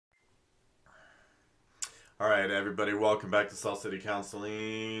All right, everybody, welcome back to Salt City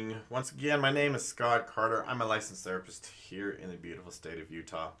Counseling. Once again, my name is Scott Carter. I'm a licensed therapist here in the beautiful state of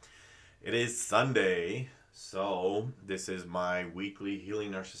Utah. It is Sunday, so this is my weekly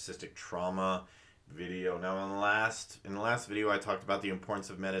Healing Narcissistic Trauma video. Now, in the last video, I talked about the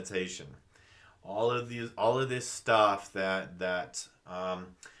importance of meditation. All of this stuff that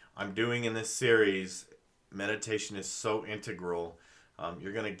I'm doing in this series, meditation is so integral.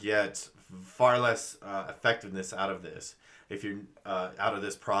 You're going to get far less effectiveness out of this if you're out of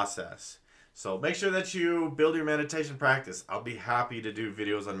this process. So make sure that you build your meditation practice. I'll be happy to do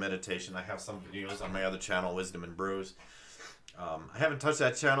videos on meditation. I have some videos on my other channel, Wisdom and Brews. I haven't touched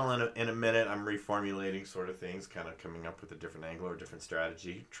that channel in a minute. I'm reformulating sort of things, kind of coming up with a different angle or different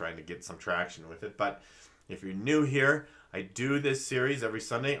strategy, trying to get some traction with it. But if you're new here, I do this series every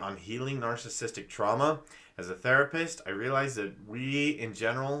Sunday on healing narcissistic trauma. As a therapist, I realize that we in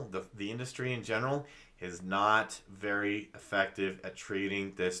general, the industry in general, is not very effective at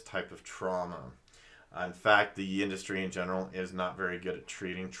treating this type of trauma. In fact, the industry in general is not very good at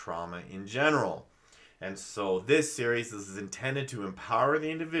treating trauma in general. And so this series is intended to empower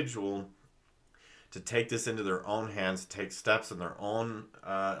the individual to take this into their own hands, take steps on their own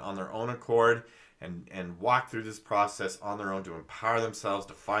accord, and walk through this process on their own to empower themselves,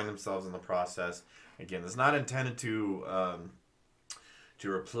 to find themselves in the process. Again, it's not intended to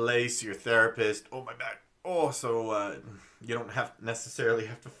replace your therapist. Oh, my back. Oh, so you don't necessarily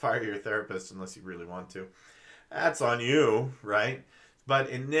have to fire your therapist unless you really want to. That's on you, right?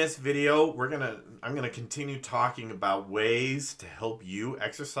 But in this video, I'm gonna continue talking about ways to help you,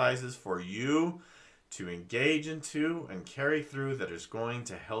 exercises for you to engage into and carry through that is going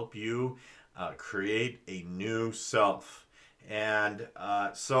to help you create a new self. And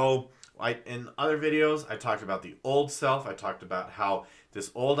in other videos, I talked about the old self. I talked about how this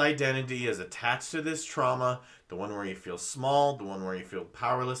old identity is attached to this trauma, the one where you feel small, the one where you feel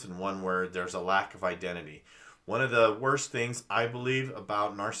powerless, and one where there's a lack of identity. One of the worst things I believe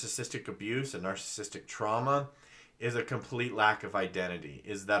about narcissistic abuse and narcissistic trauma is a complete lack of identity,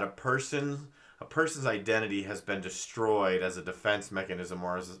 is that a person's identity has been destroyed as a defense mechanism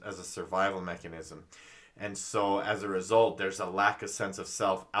or as a survival mechanism. And so as a result, there's a lack of sense of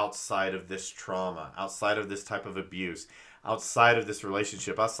self outside of this trauma, outside of this type of abuse, outside of this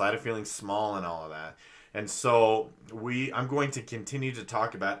relationship, outside of feeling small and all of that. And so I'm going to continue to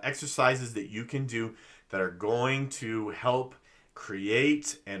talk about exercises that you can do that are going to help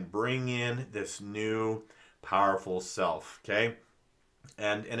create and bring in this new powerful self, okay?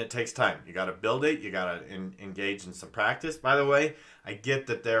 And it takes time. You got to build it. You got to engage in some practice. By the way, I get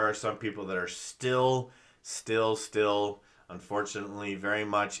that there are some people that are still, unfortunately, very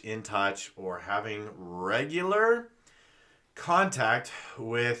much in touch or having regular contact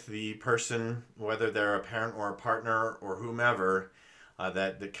with the person, whether they're a parent or a partner or whomever,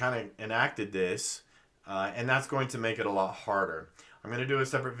 that kind of enacted this. And that's going to make it a lot harder. I'm going to do a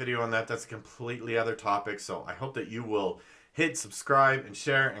separate video on that. That's a completely other topic. So I hope that you will hit subscribe and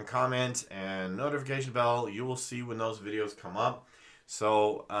share and comment and notification bell. You will see when those videos come up.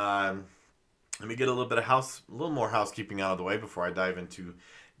 So let me get a little more housekeeping out of the way before I dive into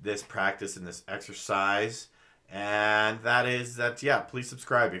this practice and this exercise. And that is that, yeah, please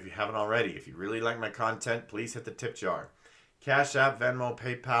subscribe if you haven't already. If you really like my content, please hit the tip jar. Cash App, Venmo,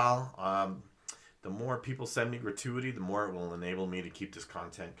 PayPal. The more people send me gratuity, the more it will enable me to keep this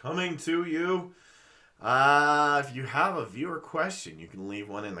content coming to you. If you have a viewer question, you can leave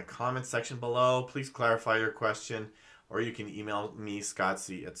one in the comment section below. Please clarify your question, or you can email me,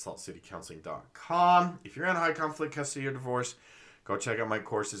 scottc at saltcitycounseling.com. If you're in high conflict custody or divorce, go check out my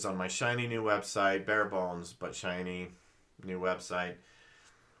courses on my shiny new website, bare bones but shiny new website,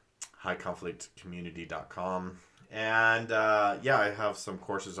 highconflictcommunity.com. And yeah, I have some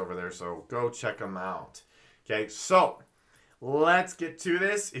courses over there, so go check them out. Okay, so let's get to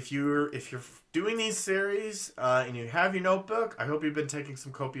this. If you're doing these series and you have your notebook, I hope you've been taking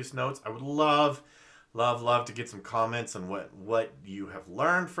some copious notes. I would love to get some comments on what you have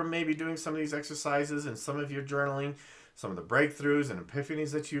learned from maybe doing some of these exercises and some of your journaling, some of the breakthroughs and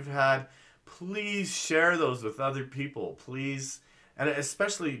epiphanies that you've had. Please share those with other people, please. And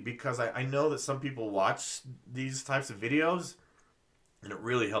especially because I know that some people watch these types of videos, and it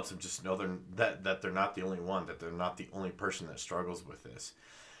really helps them just know that they're not the only one, that they're not the only person that struggles with this.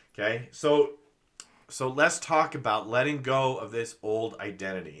 Okay, so let's talk about letting go of this old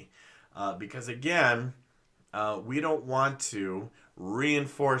identity. Because again, we don't want to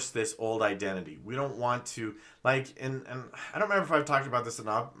reinforce this old identity. We don't want to, and I don't remember if I've talked about this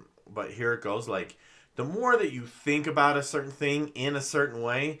enough, but here it goes, like, the more that you think about a certain thing in a certain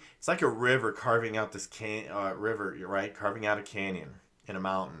way, it's like a river carving out this river, right? Carving out a canyon in a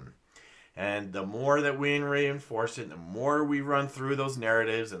mountain. And the more that we reinforce it, the more we run through those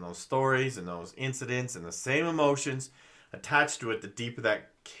narratives and those stories and those incidents and the same emotions attached to it, the deeper that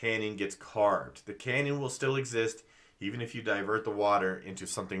canyon gets carved. The canyon will still exist even if you divert the water into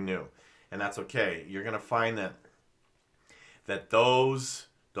something new. And that's okay. You're going to find that those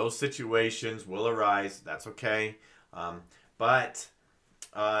situations will arise. That's okay. But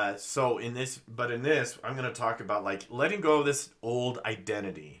in this, I'm going to talk about like letting go of this old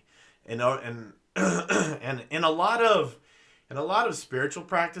identity, and in a lot of spiritual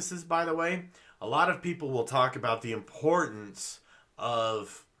practices, by the way, a lot of people will talk about the importance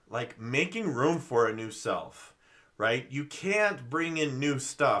of like making room for a new self, right? You can't bring in new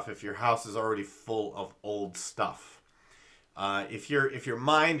stuff if your house is already full of old stuff. If your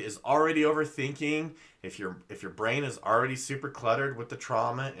mind is already overthinking, if your brain is already super cluttered with the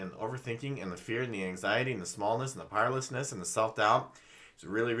trauma and overthinking and the fear and the anxiety and the smallness and the powerlessness and the self-doubt, it's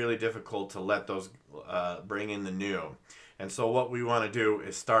really, really difficult to let those bring in the new. And so what we want to do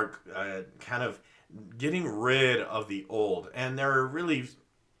is start kind of getting rid of the old. And there are really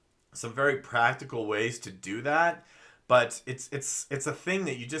some very practical ways to do that, but it's a thing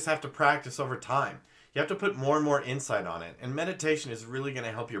that you just have to practice over time. You have to put more and more insight on it. And meditation is really going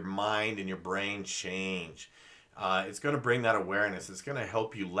to help your mind and your brain change. It's going to bring that awareness. It's going to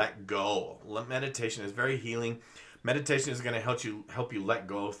help you let go. Meditation is very healing. Meditation is going to help you let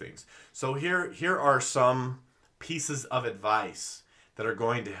go of things. So here are some pieces of advice that are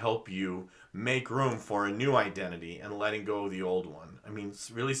going to help you make room for a new identity and letting go of the old one. I mean,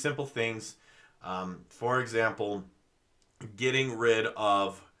 it's really simple things. For example, getting rid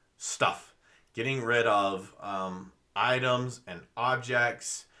of stuff, getting rid of items and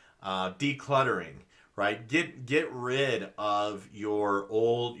objects, decluttering, right? Get rid of your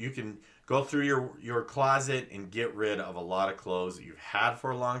old. You can go through your closet and get rid of a lot of clothes that you've had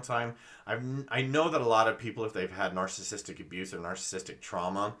for a long time. I know that a lot of people, if they've had narcissistic abuse or narcissistic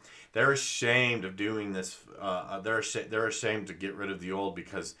trauma, they're ashamed of doing this. They're ashamed to get rid of the old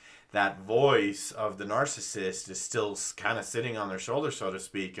because that voice of the narcissist is still kind of sitting on their shoulder, so to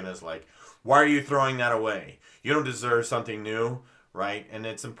speak, and is like, why are you throwing that away? You don't deserve something new, right? And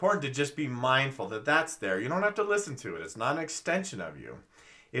it's important to just be mindful that that's there. You don't have to listen to it. It's not an extension of you.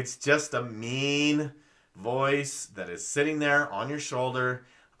 It's just a mean voice that is sitting there on your shoulder,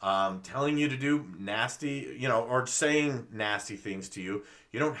 telling you to do nasty, or saying nasty things to you.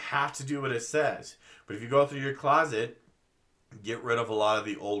 You don't have to do what it says. But if you go through your closet, get rid of a lot of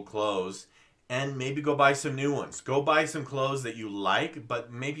the old clothes and maybe go buy some new ones. Go buy some clothes that you like,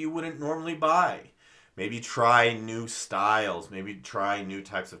 but maybe you wouldn't normally buy. Maybe try new styles. Maybe try new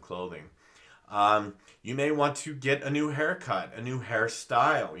types of clothing. You may want to get a new haircut, a new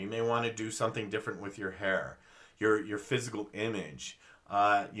hairstyle. You may want to do something different with your hair, your physical image.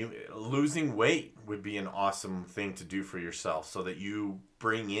 Losing weight would be an awesome thing to do for yourself so that you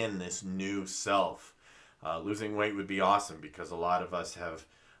bring in this new self. Losing weight would be awesome because a lot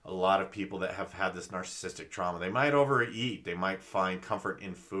of people that have had this narcissistic trauma, they might overeat. They might find comfort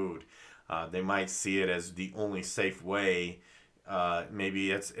in food. They might see it as the only safe way.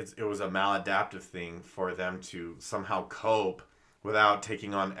 Maybe it was a maladaptive thing for them to somehow cope without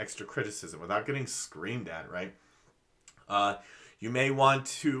taking on extra criticism, without getting screamed at, right? You may want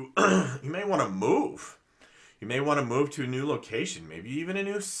to move. You may want to move to a new location, maybe even a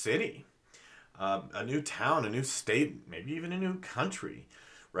new city, a new town, a new state, maybe even a new country,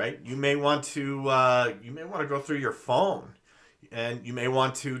 right? You may want to go through your phone, and you may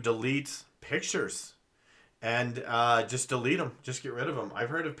want to delete pictures and just delete them, just get rid of them. I've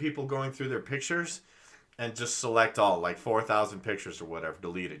heard of people going through their pictures and just select all, like 4,000 pictures or whatever,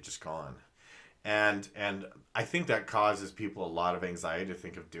 delete it, just gone. And I think that causes people a lot of anxiety to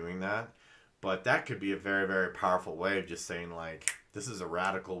think of doing that. But that could be a very, very powerful way of just saying, like, this is a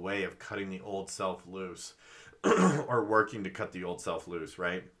radical way of cutting the old self loose or working to cut the old self loose,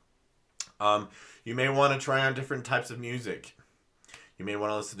 right? You may want to try on different types of music. You may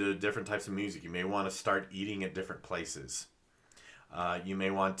want to listen to different types of music. You may want to start eating at different places. You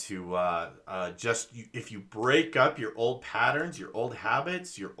may want to if you break up your old patterns, your old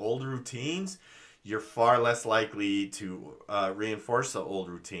habits, your old routines, you're far less likely to reinforce the old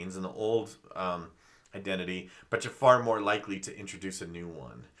routines and the old identity, but you're far more likely to introduce a new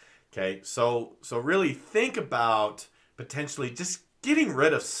one. Okay, so really think about potentially just getting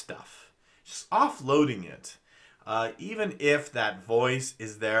rid of stuff, just offloading it, even if that voice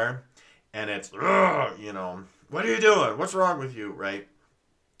is there and it's what are you doing? What's wrong with you, right?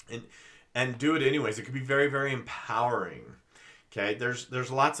 and do it anyways. It could be very, very empowering. Okay,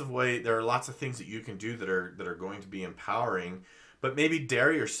 there's lots of there are lots of things that you can do that are going to be empowering, but maybe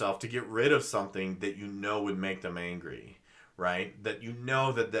dare yourself to get rid of something that you know would make them angry, right? That you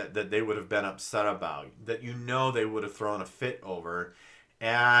know that they would have been upset about, that you know they would have thrown a fit over.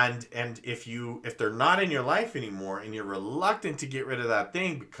 And if they're not in your life anymore and you're reluctant to get rid of that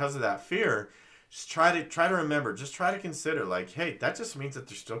thing because of that fear, just try to remember, just try to consider like, hey, that just means that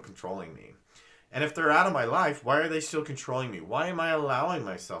they're still controlling me. And if they're out of my life, why are they still controlling me? Why am I allowing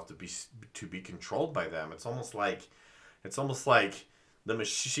myself to be controlled by them? It's almost like the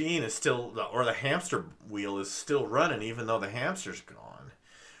machine is still, or the hamster wheel is still running, even though the hamster's gone,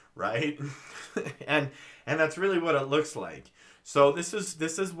 right? and that's really what it looks like. So this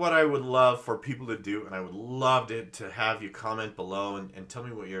is what I would love for people to do, and I would love to have you comment below and tell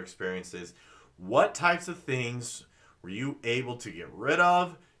me what your experience is. What types of things were you able to get rid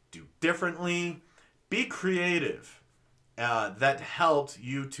of, do differently, be creative, that helped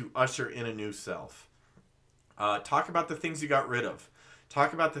you to usher in a new self? Talk about the things you got rid of.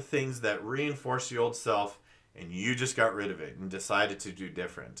 Talk about the things that reinforce the old self and you just got rid of it and decided to do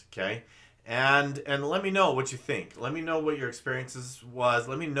different, okay? And let me know what you think. Let me know what your experiences was.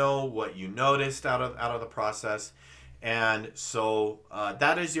 Let me know what you noticed out of the process. And so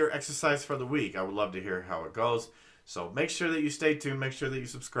that is your exercise for the week. I would love to hear how it goes. So make sure that you stay tuned. Make sure that you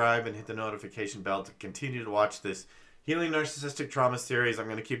subscribe and hit the notification bell to continue to watch this Healing Narcissistic Trauma series. I'm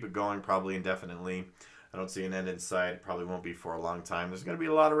going to keep it going probably indefinitely. I don't see an end in sight. It probably won't be for a long time. There's going to be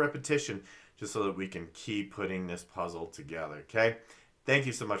a lot of repetition just so that we can keep putting this puzzle together, okay? Thank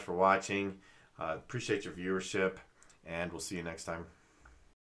you so much for watching. Appreciate your viewership, and we'll see you next time.